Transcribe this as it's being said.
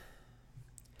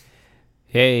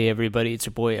Hey everybody, it's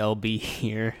your boy LB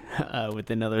here with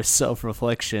another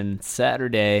self-reflection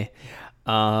Saturday.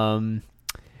 Um,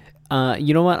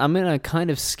 you know what? I'm gonna kind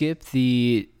of skip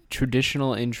the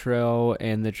traditional intro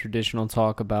and the traditional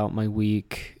talk about my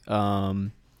week.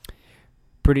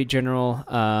 Pretty general.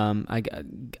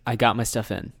 I got my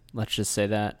stuff in. Let's just say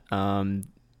that.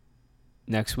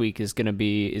 Next week is gonna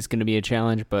be a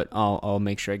challenge, but I'll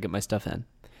make sure I get my stuff in.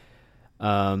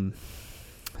 Um,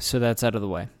 so that's out of the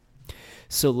way.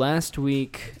 So last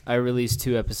week I released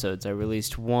two episodes. I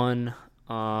released one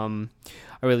on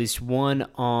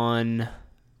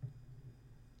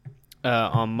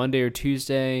Monday or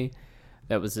Tuesday.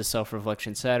 That was the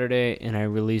self-reflection Saturday, and I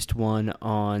released one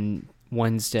on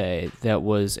Wednesday. That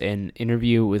was an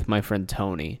interview with my friend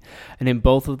Tony. And in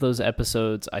both of those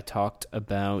episodes, I talked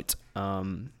about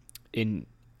in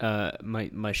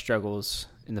my struggles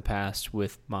in the past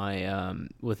with my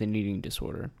with an eating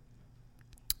disorder.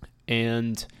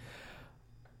 And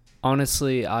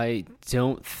honestly, I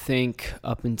don't think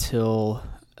up until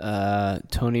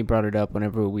Tony brought it up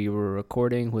whenever we were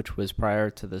recording, which was prior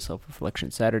to the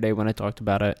Self-Reflection Saturday when I talked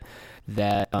about it,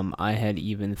 that I had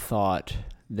even thought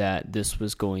that this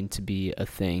was going to be a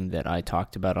thing that I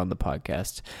talked about on the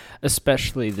podcast,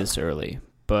 especially this early.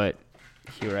 But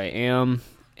here I am,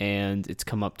 and it's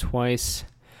come up twice.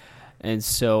 And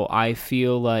so I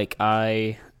feel like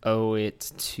I owe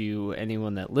it to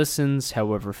anyone that listens,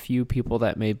 however few people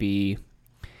that may be,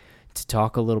 to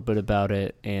talk a little bit about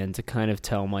it and to kind of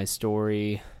tell my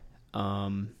story,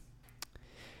 and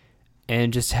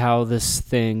just how this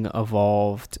thing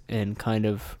evolved and kind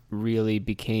of really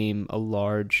became a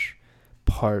large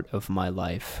part of my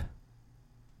life.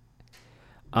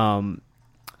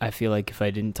 I feel like if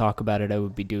I didn't talk about it, I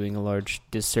would be doing a large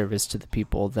disservice to the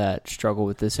people that struggle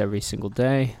with this every single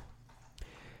day.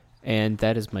 And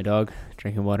that is my dog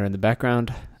drinking water in the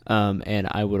background. And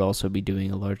I would also be doing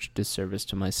a large disservice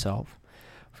to myself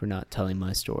for not telling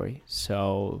my story.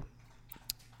 So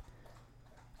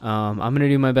I'm going to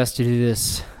do my best to do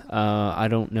this. I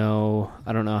don't know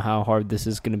how hard this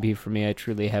is going to be for me. I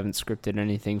truly haven't scripted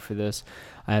anything for this.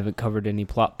 I haven't covered any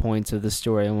plot points of the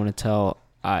story I want to tell.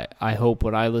 I hope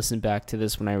when I listen back to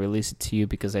this, when I release it to you,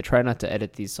 because I try not to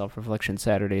edit these self-reflection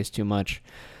Saturdays too much,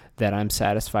 that I'm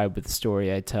satisfied with the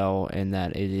story I tell and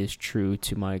that it is true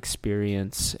to my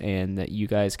experience and that you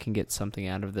guys can get something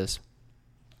out of this.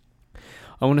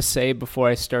 I want to say before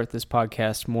I start this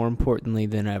podcast, more importantly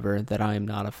than ever, that I am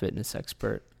not a fitness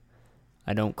expert.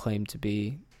 I don't claim to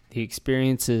be. The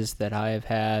experiences that I have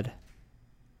had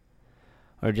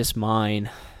are just mine,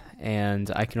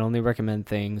 and I can only recommend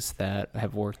things that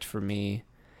have worked for me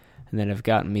and that have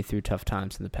gotten me through tough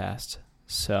times in the past.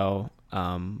 So,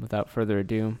 without further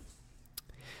ado,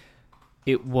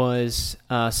 it was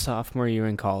sophomore year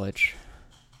in college.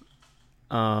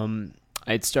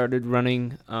 I'd started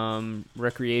running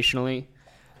recreationally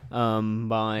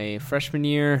my freshman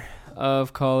year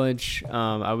of college.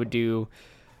 I would do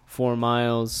 4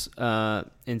 miles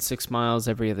and 6 miles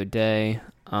every other day.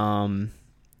 I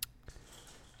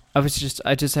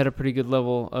just had a pretty good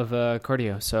level of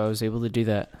cardio, so I was able to do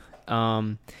that.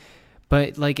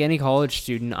 But like any college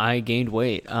student, I gained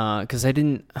weight because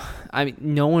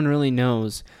no one really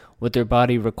knows what their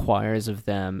body requires of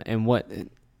them, and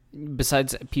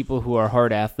besides people who are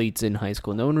hard athletes in high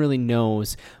school, no one really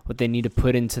knows what they need to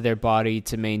put into their body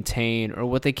to maintain, or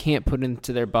what they can't put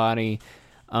into their body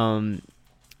and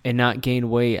not gain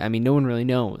weight. I mean, no one really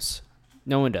knows.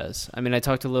 No one does. I mean, I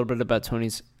talked a little bit about on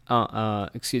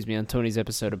Tony's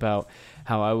episode about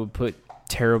how I would put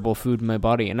terrible food in my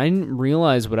body, and I didn't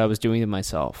realize what I was doing to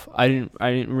myself. I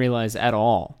didn't realize at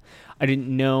all. I didn't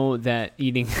know that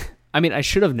eating I mean, I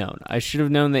should have known. I should have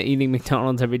known that eating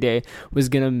McDonald's every day was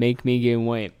going to make me gain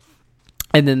weight.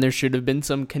 And then there should have been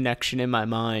some connection in my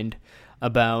mind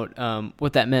about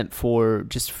what that meant for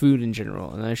just food in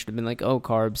general. And I should have been like, oh,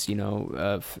 carbs,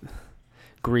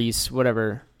 grease,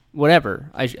 whatever.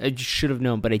 I should have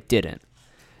known, but I didn't.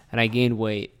 And I gained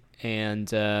weight.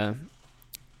 And I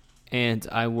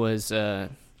was,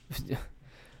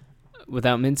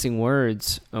 without mincing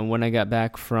words, when I got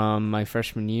back from my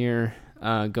freshman year,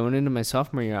 going into my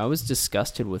sophomore year, I was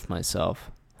disgusted with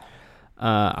myself.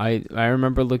 I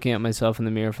remember looking at myself in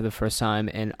the mirror for the first time,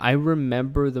 and I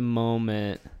remember the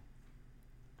moment.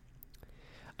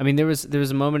 I mean, there was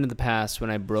a moment in the past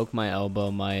when I broke my elbow.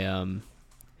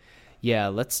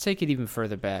 Let's take it even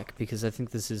further back because I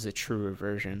think this is a truer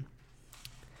version.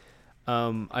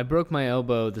 I broke my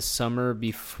elbow the summer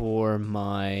before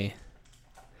my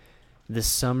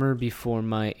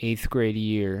 8th grade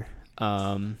year.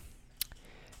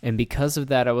 And because of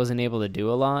that, I wasn't able to do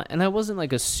a lot. And I wasn't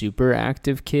like a super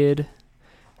active kid.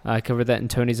 I covered that in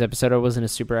Tony's episode. I wasn't a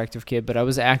super active kid, but I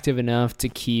was active enough to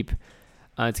keep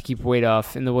weight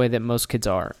off in the way that most kids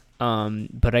are.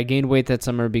 But I gained weight that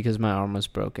summer because my arm was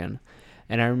broken.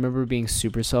 And I remember being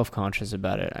super self-conscious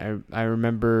about it. I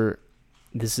remember,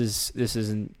 this is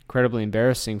incredibly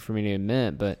embarrassing for me to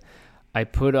admit, but I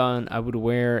would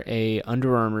wear a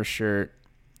Under Armour shirt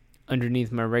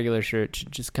underneath my regular shirt to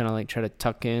just kind of like try to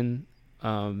tuck in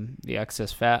the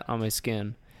excess fat on my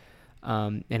skin.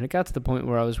 And it got to the point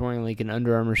where I was wearing like an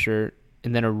Under Armour shirt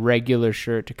and then a regular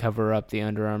shirt to cover up the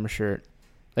Under Armour shirt,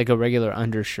 like a regular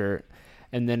undershirt,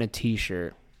 and then a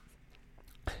t-shirt.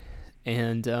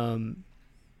 And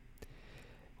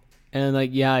like,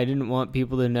 yeah, I didn't want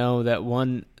people to know that,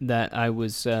 one, that I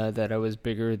was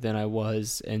bigger than I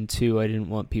was, and two, I didn't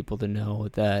want people to know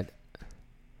that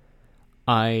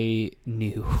I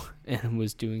knew and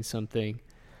was doing something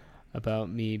about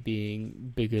me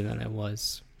being bigger than I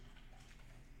was.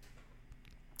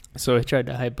 So I tried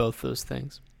to hide both those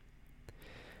things.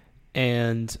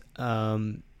 And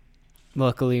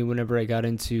luckily, whenever I got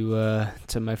into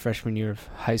to my freshman year of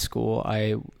high school,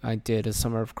 I did a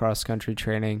summer of cross-country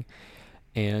training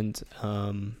and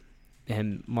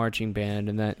marching band,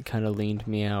 and that kind of leaned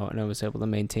me out, and I was able to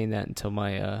maintain that until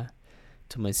my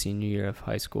senior year of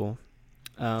high school.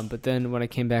 But then when I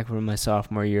came back from my my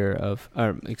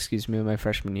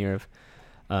freshman year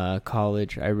of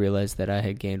college, I realized that I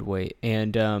had gained weight.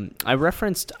 And I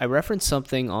referenced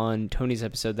something on Tony's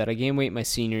episode that I gained weight my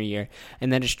senior year,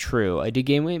 and that is true. I did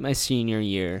gain weight my senior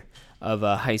year of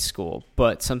high school,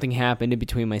 but something happened in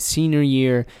between my senior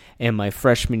year and my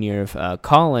freshman year of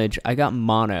college. I got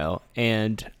mono,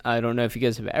 and I don't know if you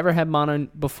guys have ever had mono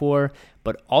before,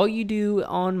 but all you do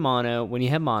on mono, when you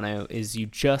have mono, is you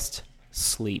just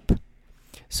sleep.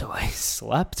 So I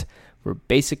slept for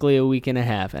basically a week and a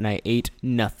half, and I ate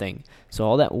nothing. So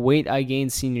all that weight I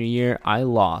gained senior year, I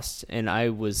lost, and I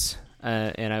was,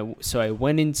 I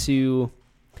went into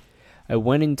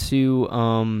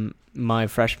my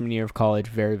freshman year of college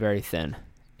very, very thin,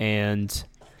 and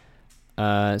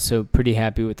so pretty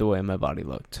happy with the way my body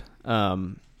looked.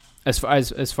 As far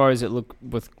as it looked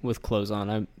with clothes on,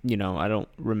 I don't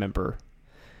remember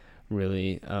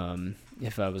really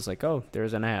if I was like, oh,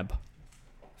 there's an ab.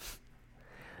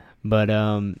 But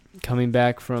coming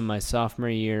back from my sophomore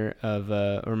year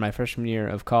or my freshman year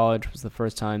of college was the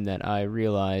first time that I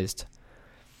realized,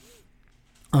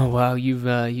 oh wow,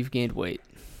 you've gained weight.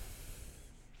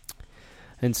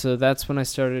 And so that's when I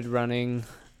started running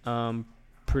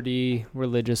pretty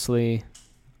religiously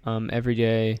every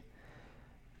day.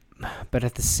 But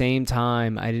at the same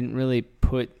time, I didn't really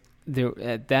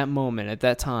at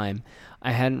that time,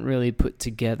 I hadn't really put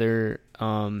together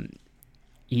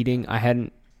eating.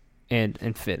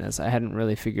 And fitness. I hadn't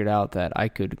really figured out that I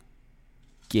could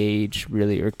gauge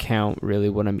really or count really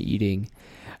what I'm eating,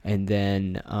 and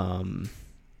then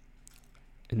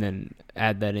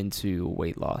add that into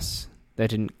weight loss. That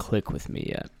didn't click with me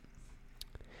yet.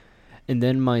 And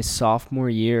then my sophomore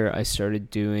year, I started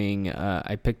doing.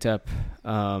 I picked up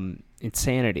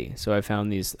Insanity. So I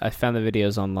found the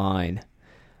videos online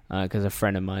because a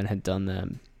friend of mine had done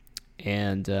them,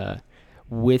 and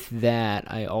with that,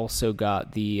 I also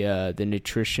got the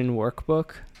nutrition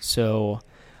workbook. So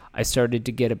I started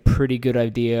to get a pretty good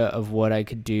idea of what I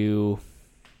could do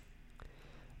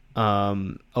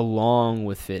along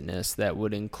with fitness that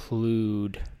would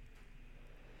include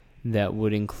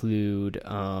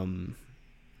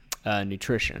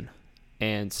nutrition.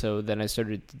 And so then I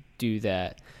started to do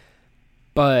that.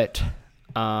 But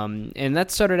and that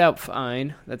started out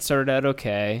fine. That started out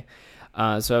okay.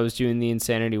 So I was doing the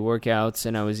Insanity workouts,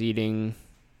 and I was eating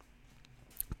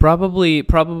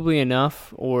probably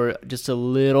enough, or just a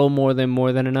little more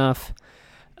than enough.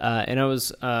 And I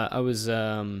was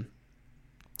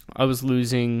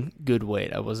losing good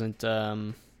weight. I wasn't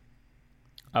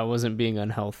being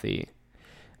unhealthy.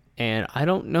 And I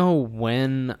don't know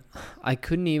when. I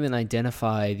couldn't even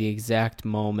identify the exact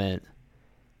moment.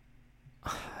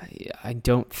 I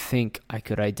don't think I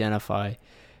could identify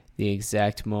the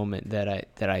exact moment that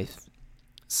I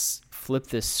flipped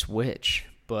this switch,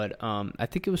 but I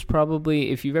think it was probably,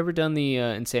 if you've ever done the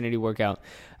Insanity workout,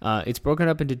 it's broken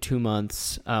up into 2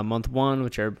 months. Month 1,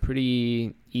 which are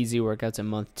pretty easy workouts, and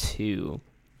month 2.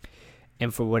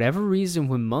 And for whatever reason,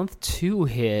 when month 2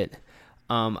 hit,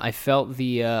 I felt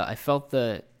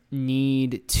the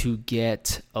need to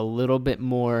get a little bit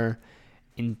more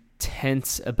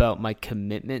intense about my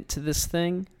commitment to this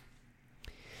thing.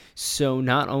 So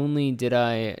not only did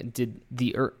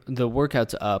the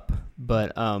workouts up,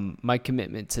 but my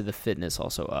commitment to the fitness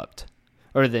also upped,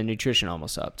 or the nutrition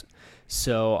almost upped.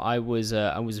 So I was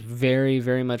very,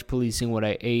 very much policing what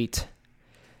I ate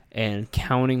and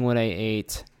counting what I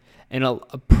ate. And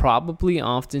probably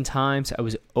oftentimes I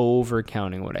was over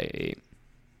counting what I ate.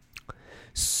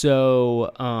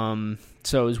 So I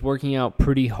was working out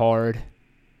pretty hard,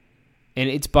 and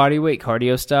it's body weight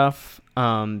cardio stuff.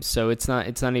 So it's not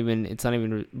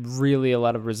even really a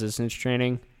lot of resistance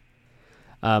training.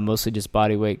 Mostly just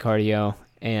body weight cardio,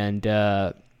 and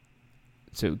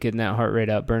so getting that heart rate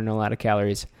up, burning a lot of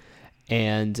calories,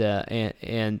 and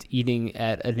eating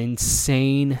at an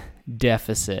insane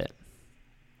deficit.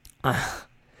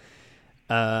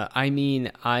 I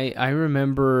mean, I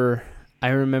remember.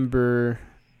 I'm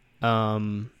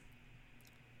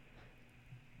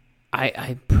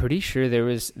pretty sure there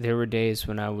were days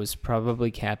when I was probably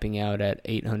capping out at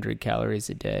 800 calories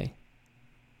a day,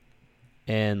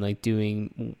 and like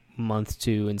doing month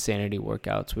 2 insanity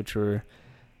workouts, which were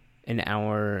an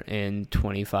hour and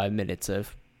 25 minutes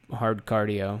of hard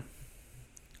cardio.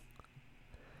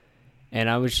 And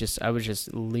I was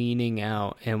just leaning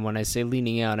out. And when I say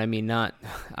leaning out, I mean I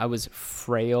was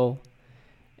frail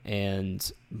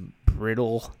and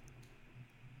brittle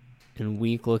and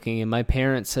weak looking. And my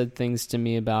parents said things to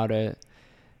me about it.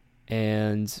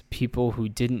 And people who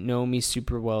didn't know me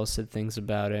super well said things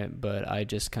about it, but I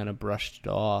just kind of brushed it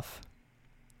off.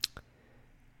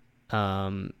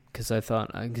 Because I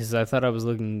thought I was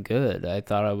looking good. I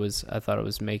thought I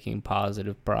was making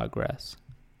positive progress.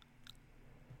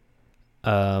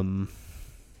 And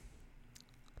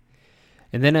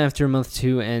then after month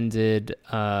 2 ended,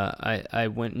 I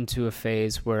went into a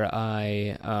phase where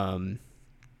I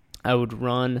would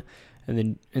run, and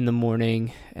then in the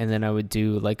morning, and then I would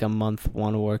do like a month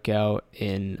 1 workout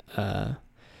in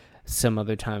some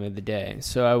other time of the day.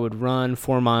 So I would run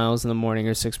 4 miles in the morning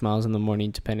or 6 miles in the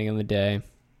morning, depending on the day,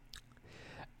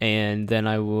 and then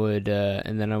I would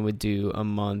do a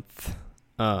month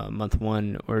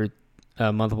 1 or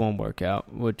month 1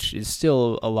 workout, which is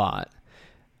still a lot,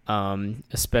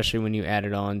 especially when you add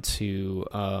it on to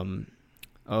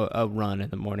a run in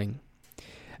the morning.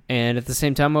 And at the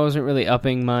same time, I wasn't really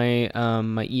upping my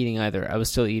my eating either. I was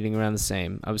still eating around the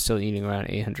same. I was still eating around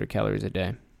 800 calories a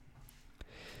day.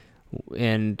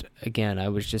 And again, I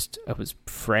was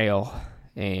frail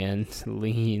and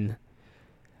lean.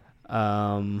 It's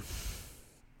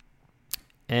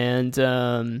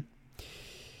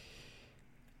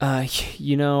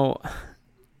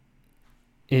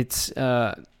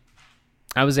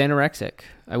I was anorexic.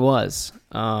 I was.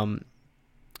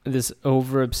 This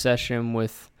over obsession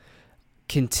with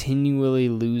continually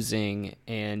losing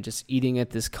and just eating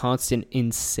at this constant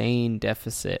insane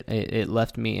deficit, it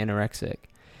left me anorexic,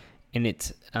 and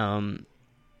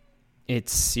it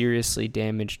seriously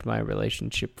damaged my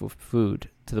relationship with food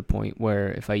to the point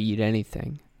where if I eat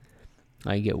anything,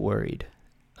 I get worried.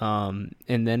 And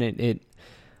then it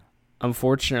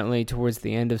unfortunately, towards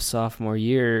the end of sophomore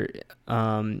year,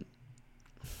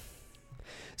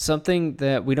 something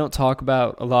that we don't talk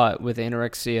about a lot with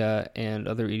anorexia and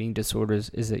other eating disorders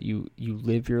is that you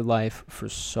live your life for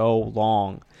so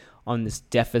long on this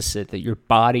deficit that your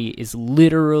body is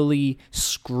literally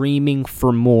screaming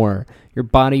for more. Your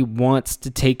body wants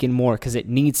to take in more because it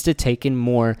needs to take in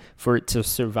more for it to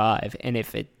survive. And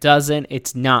if it doesn't,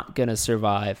 it's not going to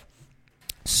survive.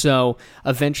 So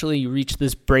eventually you reach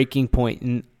this breaking point,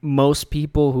 and most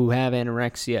people who have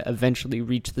anorexia eventually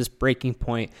reach this breaking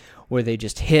point where they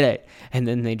just hit it, and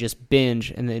then they just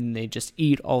binge, and then they just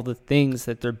eat all the things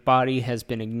that their body has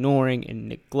been ignoring and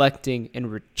neglecting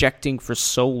and rejecting for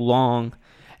so long,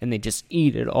 and they just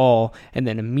eat it all, and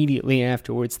then immediately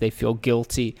afterwards they feel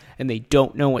guilty, and they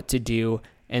don't know what to do,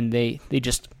 and they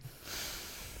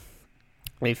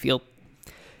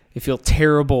feel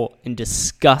terrible and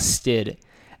disgusted.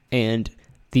 And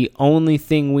the only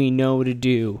thing we know to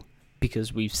do,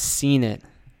 because we've seen it,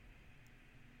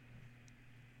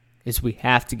 is we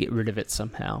have to get rid of it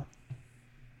somehow.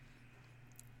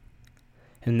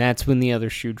 And that's when the other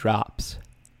shoe drops.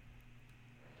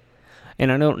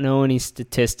 And I don't know any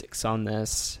statistics on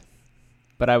this,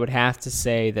 but I would have to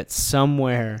say that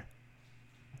somewhere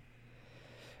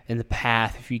in the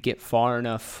path, if you get far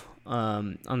enough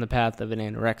on the path of an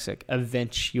anorexic,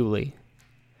 eventually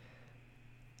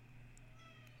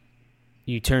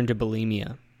you turn to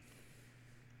bulimia.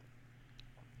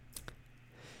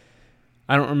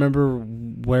 I don't remember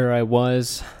where I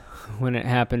was when it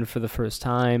happened for the first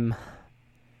time,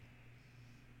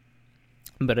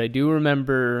 but I do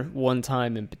remember one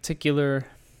time in particular,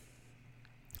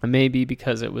 maybe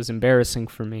because it was embarrassing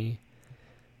for me,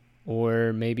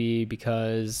 or maybe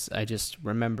because I just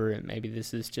remember it. Maybe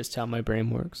this is just how my brain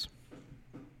works.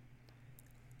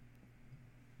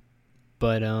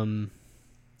 But I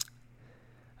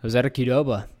was at a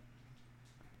Qdoba,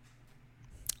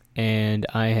 and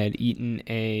I had eaten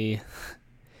a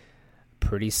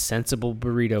pretty sensible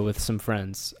burrito with some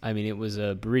friends. I mean, it was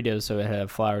a burrito, so it had a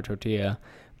flour tortilla,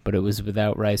 but it was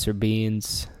without rice or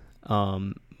beans,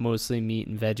 mostly meat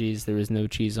and veggies. There was no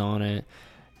cheese on it,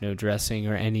 no dressing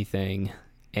or anything.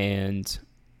 And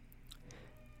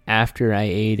after I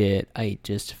ate it, I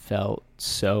just felt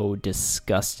so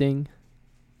disgusting.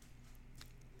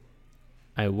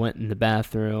 I went in the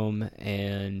bathroom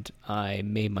and I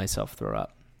made myself throw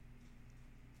up.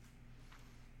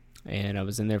 And I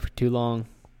was in there for too long.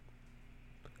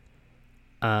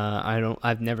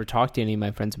 I've never talked to any of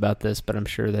my friends about this, but I'm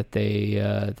sure that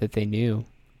they knew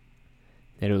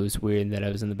that it was weird that I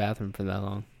was in the bathroom for that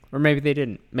long. Or maybe they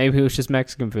didn't. Maybe it was just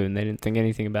Mexican food and they didn't think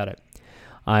anything about it.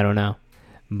 I don't know.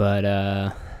 But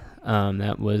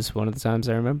that was one of the times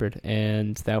I remembered,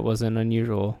 and that wasn't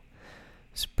unusual.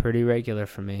 It's pretty regular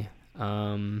for me.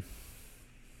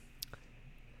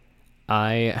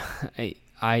 I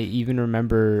even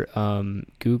remember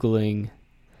Googling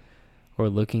or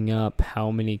looking up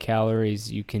how many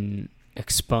calories you can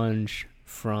expunge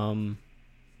from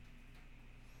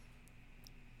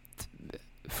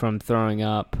throwing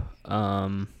up.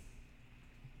 From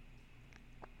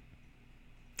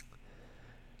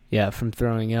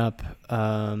throwing up.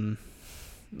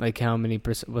 Like how many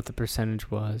what the percentage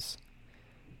was.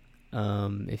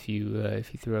 If you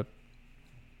threw up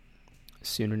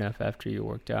soon enough after you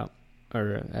worked out,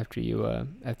 or after you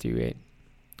ate,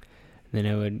 then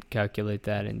I would calculate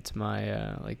that into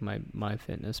my my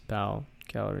Fitness Pal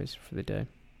calories for the day.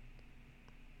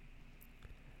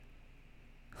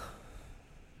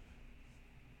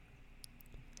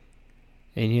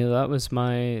 And that was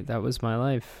my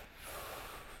life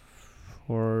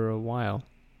for a while.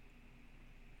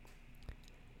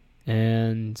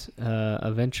 And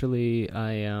eventually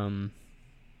I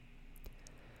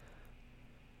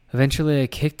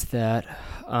kicked that.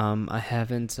 I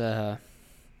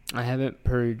haven't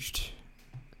purged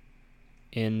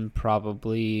in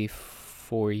probably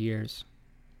 4 years.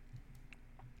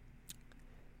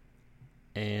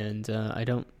 And I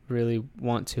don't really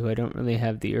want to. I don't really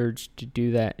have the urge to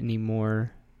do that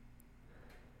anymore.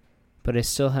 But I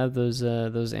still have those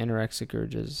anorexic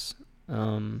urges.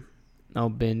 I'll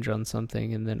binge on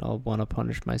something and then I'll want to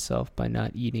punish myself by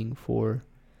not eating for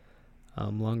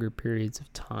longer periods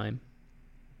of time.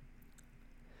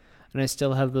 And I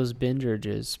still have those binge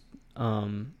urges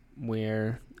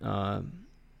where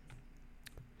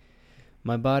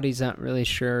my body's not really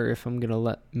sure if I'm going to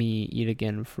let me eat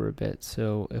again for a bit.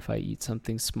 So if I eat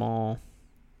something small,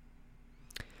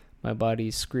 my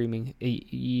body's screaming,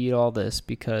 eat all this,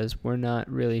 because we're not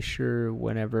really sure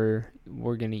whenever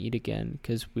we're going to eat again,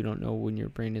 because we don't know when your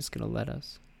brain is going to let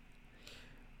us.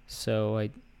 So I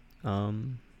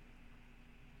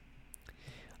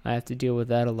have to deal with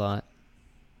that a lot.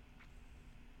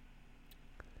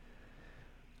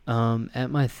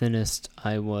 At my thinnest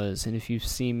I was, and if you've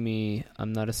seen me,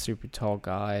 I'm not a super tall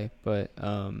guy, but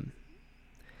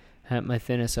at my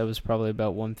thinnest I was probably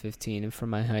about 115, and for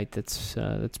my height that's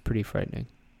pretty frightening.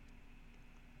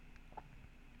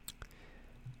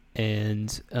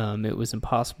 And it was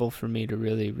impossible for me to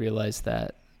really realize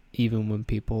that, even when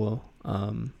people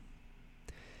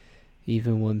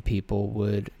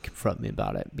would confront me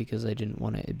about it, because I didn't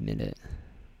want to admit it.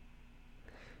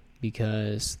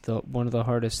 Because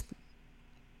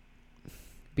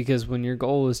because when your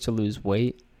goal is to lose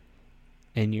weight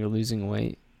and you're losing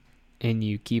weight and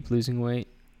you keep losing weight,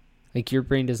 like, your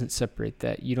brain doesn't separate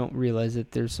that. You don't realize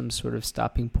that there's some sort of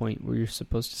stopping point where you're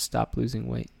supposed to stop losing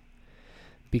weight,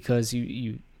 because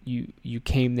you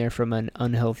came there from an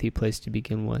unhealthy place to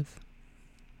begin with.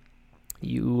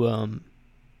 You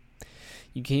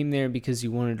came there because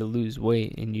you wanted to lose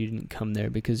weight, and you didn't come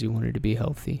there because you wanted to be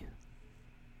healthy.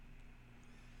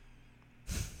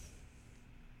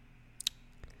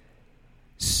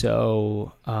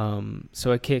 So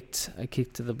I kicked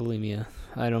the bulimia.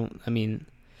 I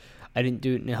didn't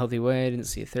do it in a healthy way. I didn't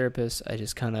see a therapist. I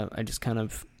just kind of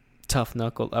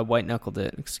white knuckled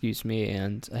it,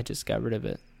 and I just got rid of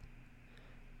it.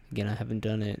 Again, I haven't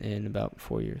done it in about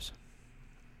 4 years.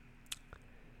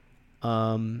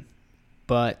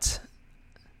 But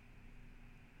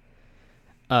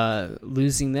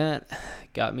losing that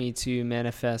got me to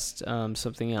manifest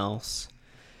something else.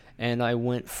 And I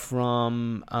went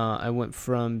from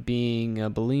being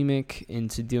a bulimic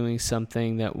into doing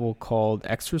something that we'll call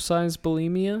exercise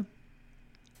bulimia.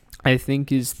 I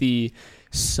think is the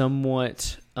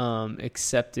somewhat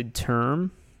accepted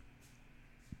term.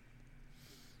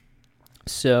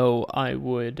 So I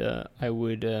would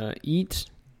eat,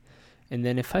 and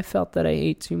then if I felt that I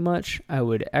ate too much, I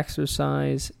would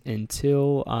exercise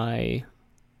until I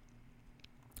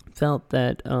felt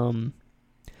that all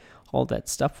that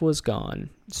stuff was gone.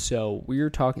 So we were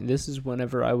talking, this is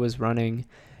whenever I was running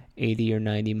 80 or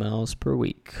 90 miles per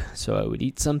week. So I would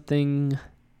eat something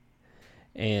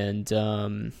and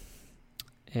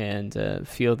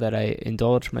feel that I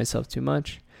indulged myself too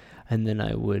much, and then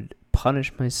I would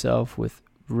punish myself with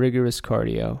rigorous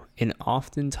cardio, and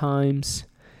oftentimes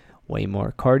way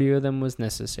more cardio than was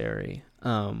necessary.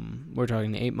 We're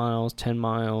talking 8 miles, 10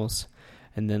 miles,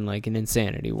 and then like an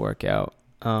insanity workout.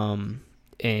 Again,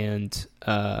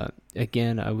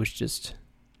 I was just,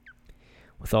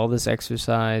 with all this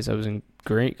exercise, I was in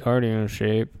great cardio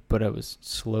shape, but I was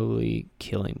slowly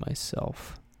killing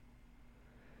myself.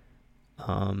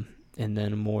 And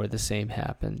then more of the same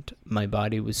happened. My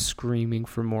body was screaming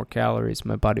for more calories.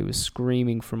 My body was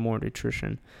screaming for more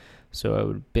nutrition. So I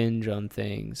would binge on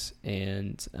things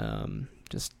and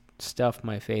just stuff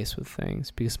my face with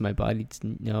things because my body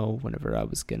didn't know whenever I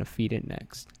was going to feed it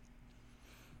next.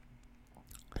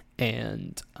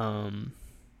 And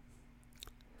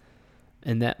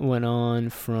that went on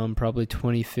from probably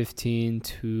 2015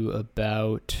 to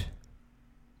about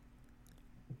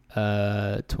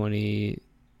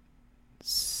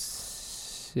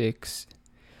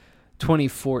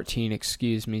 2014,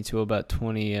 excuse me, to about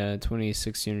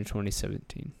 2016 or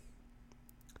 2017.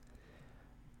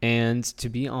 And to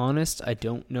be honest, I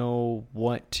don't know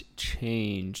what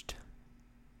changed.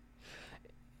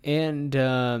 And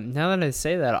now that I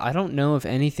say that, I don't know if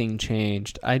anything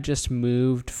changed. I just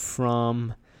moved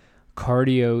from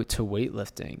cardio to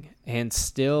weightlifting, and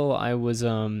still I was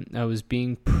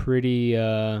being pretty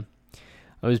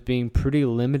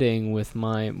limiting with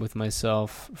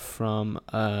myself from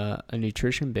a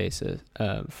nutrition basis,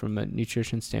 from a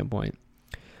nutrition standpoint.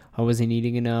 I wasn't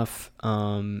eating enough,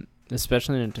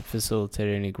 especially not to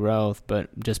facilitate any growth,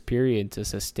 but just period to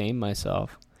sustain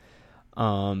myself.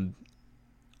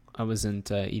 I wasn't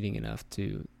eating enough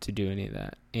to do any of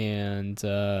that, and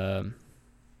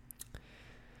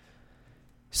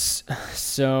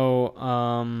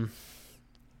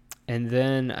and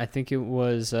then I think it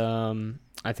was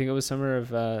early summer of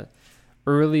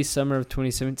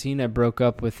 2017. I broke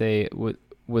up with a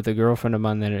girlfriend of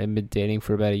mine that I had been dating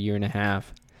for about a year and a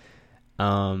half.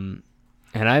 And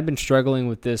I've been struggling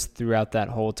with this throughout that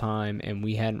whole time, and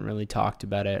we hadn't really talked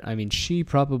about it. I mean, she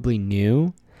probably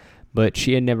knew, but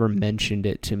she had never mentioned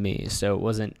it to me, so it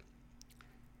wasn't.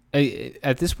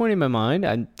 At this point in my mind,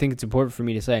 I think it's important for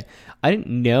me to say, I didn't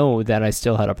know that I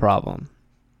still had a problem.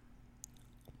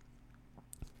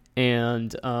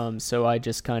 And so I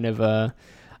just kind of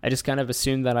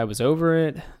assumed that I was over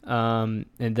it. And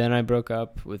then I broke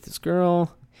up with this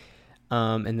girl.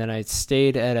 And then I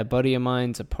stayed at a buddy of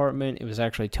mine's apartment. It was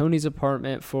actually Tony's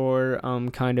apartment for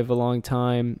kind of a long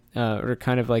time, or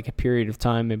kind of like a period of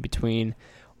time in between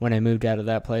when I moved out of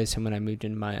that place and when I moved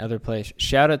into my other place.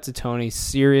 Shout out to Tony.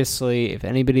 Seriously, if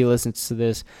anybody listens to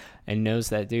this and knows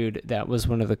that dude, that was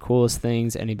one of the coolest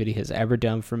things anybody has ever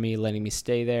done for me, letting me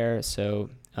stay there. So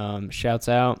shouts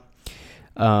out.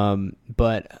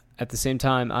 But at the same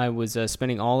time, I was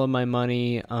spending all of my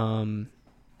money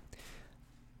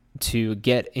to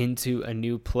get into a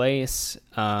new place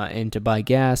and to buy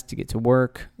gas to get to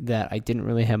work, that I didn't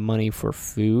really have money for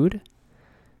food.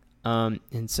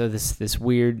 And so this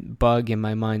weird bug in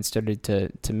my mind started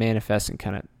to manifest and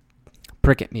kind of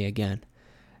prick at me again.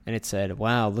 And it said,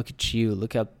 wow, look at you.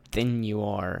 Look how thin you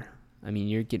are. I mean,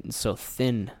 you're getting so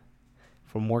thin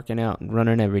from working out and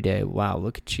running every day. Wow,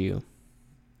 look at you.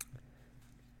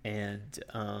 And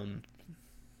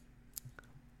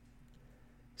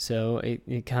so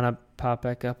it kind of popped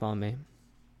back up on me.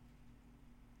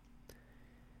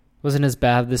 Wasn't as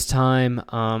bad this time.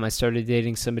 I started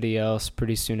dating somebody else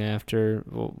pretty soon after.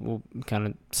 We'll kind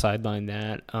of sideline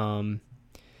that. And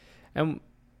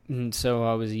so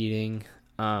I was eating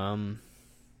not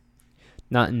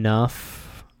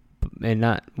enough and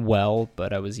not well,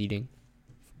 but I was eating.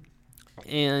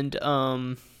 And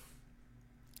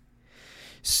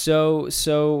so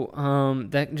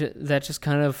that just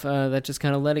kind of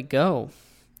let it go,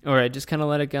 or I just kind of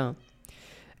let it go.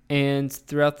 And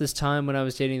throughout this time when I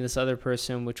was dating this other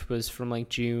person, which was from like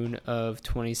June of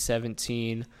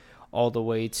 2017 all the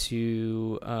way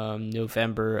to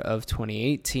November of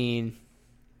 2018,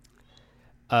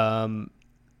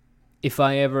 if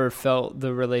I ever felt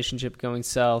the relationship going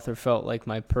south, or felt like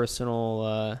my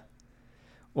personal,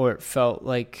 or it felt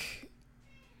like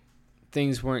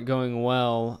things weren't going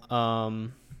well,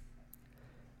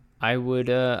 I would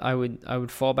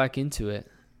fall back into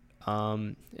it.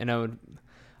 And I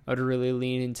would really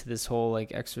lean into this whole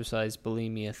like exercise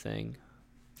bulimia thing,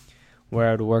 where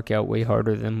I would work out way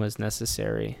harder than was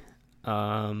necessary.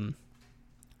 And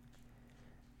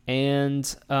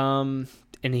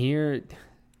here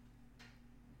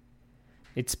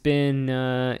it's been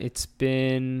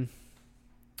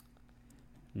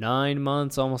 9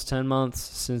 months, almost 10 months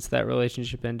since that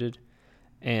relationship ended,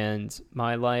 and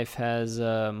my life has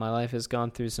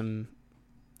gone through some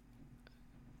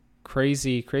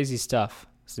crazy stuff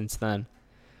since then.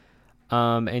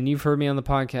 And you've heard me on the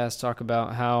podcast talk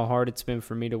about how hard it's been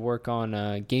for me to work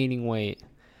on gaining weight,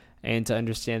 and to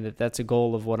understand that that's a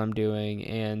goal of what I'm doing,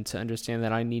 and to understand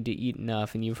that I need to eat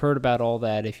enough. And you've heard about all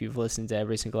that if you've listened to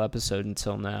every single episode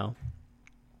until now.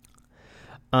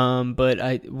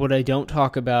 But what I don't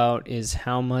talk about is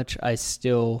how much I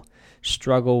still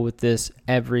struggle with this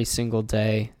every single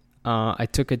day. I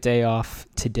took a day off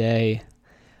today,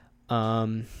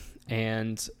 and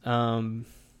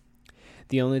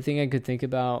the only thing I could think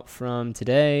about from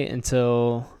today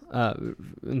until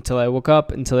I woke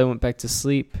up, until I went back to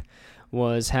sleep,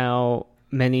 was how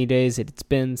many days it's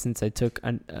been since I took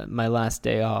my last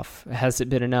day off. Has it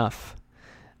been enough?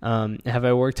 Have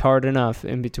I worked hard enough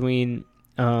in between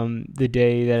the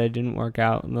day that I didn't work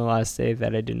out and the last day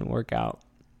that I didn't work out?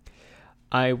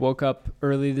 I woke up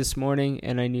early this morning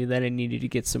and I knew that I needed to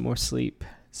get some more sleep.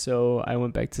 So I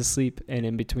went back to sleep, and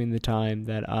in between the time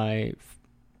that I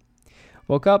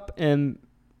woke up and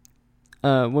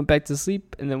went back to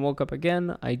sleep and then woke up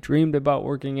again, I dreamed about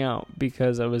working out,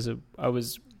 because I was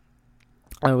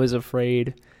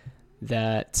afraid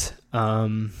that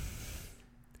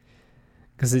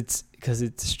because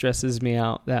it stresses me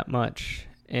out that much,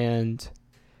 and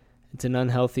it's an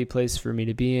unhealthy place for me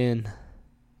to be in,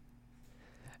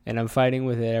 and I'm fighting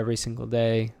with it every single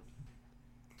day.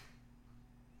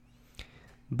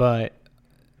 But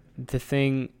the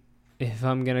thing, if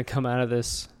I'm going to come out of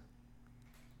this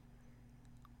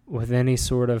with any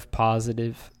sort of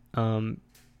positive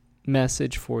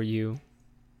message for you,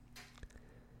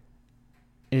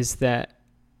 is that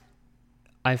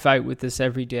I fight with this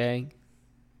every day,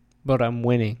 but I'm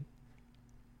winning.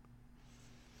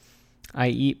 I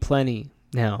eat plenty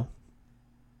now.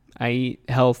 I eat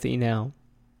healthy now.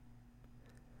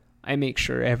 I make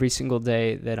sure every single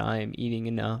day that I am eating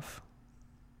enough.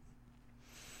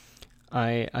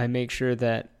 I make sure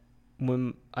that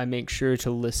I make sure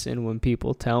to listen when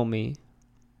people tell me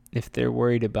if they're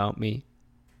worried about me,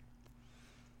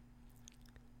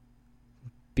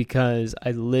 because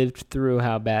I lived through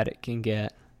how bad it can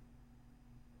get,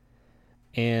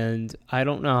 and I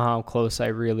don't know how close I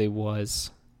really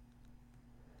was,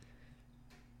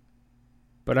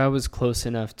 but I was close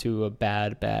enough to a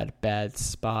bad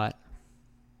spot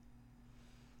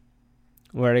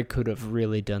where I could have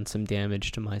really done some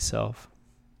damage to myself.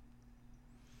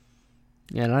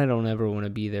 And I don't ever want to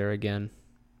be there again.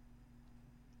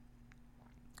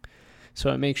 So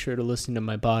I make sure to listen to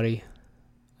my body.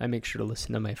 I make sure to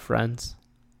listen to my friends.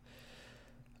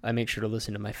 I make sure to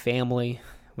listen to my family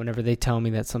whenever they tell me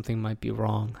that something might be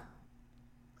wrong.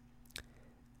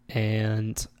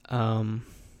 And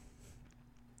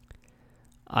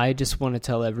I just want to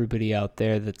tell everybody out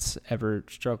there that's ever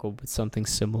struggled with something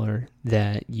similar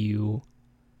that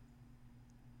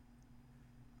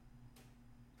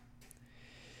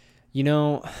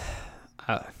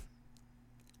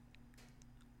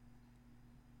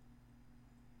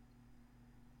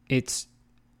it's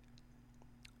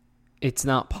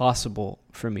not possible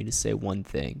for me to say one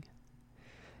thing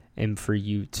and for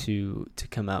you to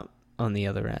come out on the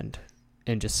other end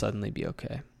and just suddenly be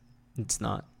okay. It's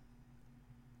not.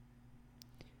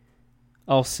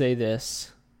 I'll say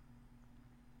this.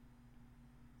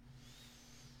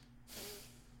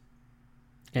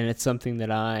 And it's something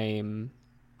that I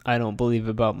don't believe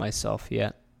about myself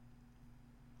yet.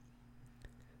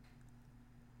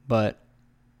 But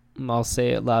I'll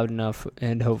say it loud enough,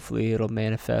 and hopefully it'll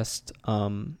manifest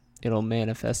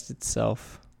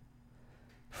itself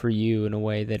for you in a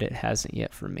way that it hasn't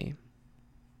yet for me.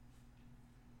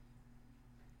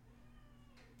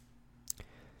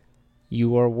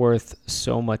 You are worth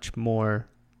so much more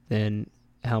than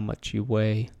how much you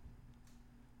weigh,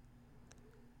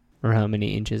 or how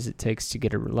many inches it takes to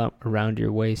get around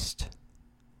your waist,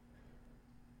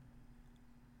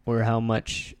 or how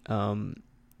much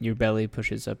your belly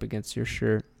pushes up against your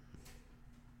shirt.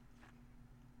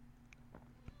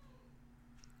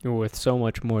 You're worth so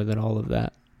much more than all of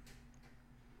that.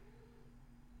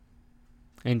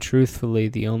 And truthfully,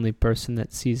 the only person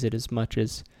that sees it as much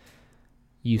as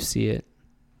you see it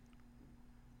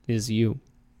is you.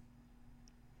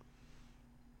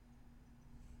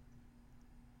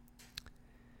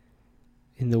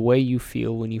 in the way you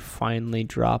feel when you finally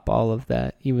drop all of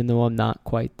that, even though I'm not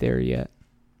quite there yet,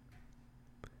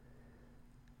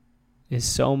 is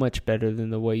so much better than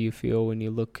the way you feel when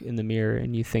you look in the mirror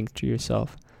and you think to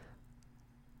yourself,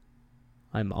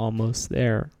 I'm almost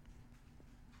there.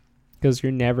 Because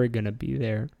you're never going to be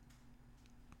there.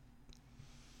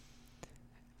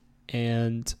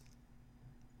 And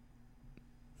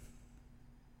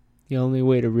the only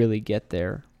way to really get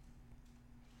there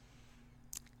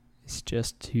is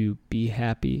just to be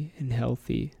happy and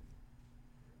healthy.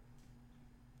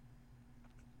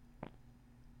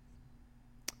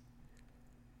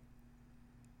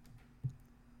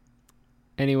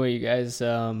 Anyway, you guys,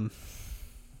 I'm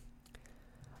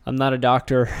not a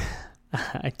doctor.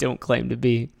 I don't claim to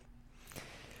be.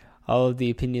 All of the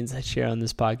opinions I share on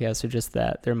this podcast are just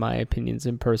that. They're my opinions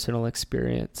and personal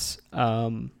experience.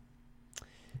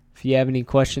 If you have any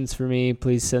questions for me,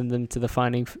 please send them to the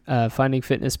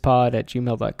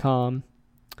findingfitnesspod@gmail.com.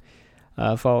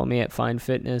 Follow me at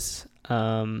findfitness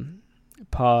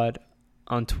pod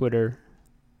on Twitter.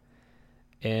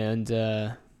 And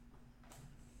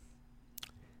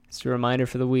just a reminder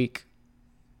for the week.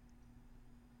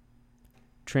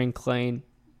 Train clean.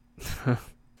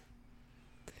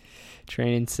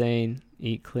 Train insane.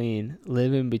 Eat clean.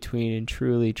 Live in between and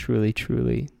truly, truly,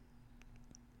 truly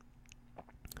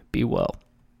be well.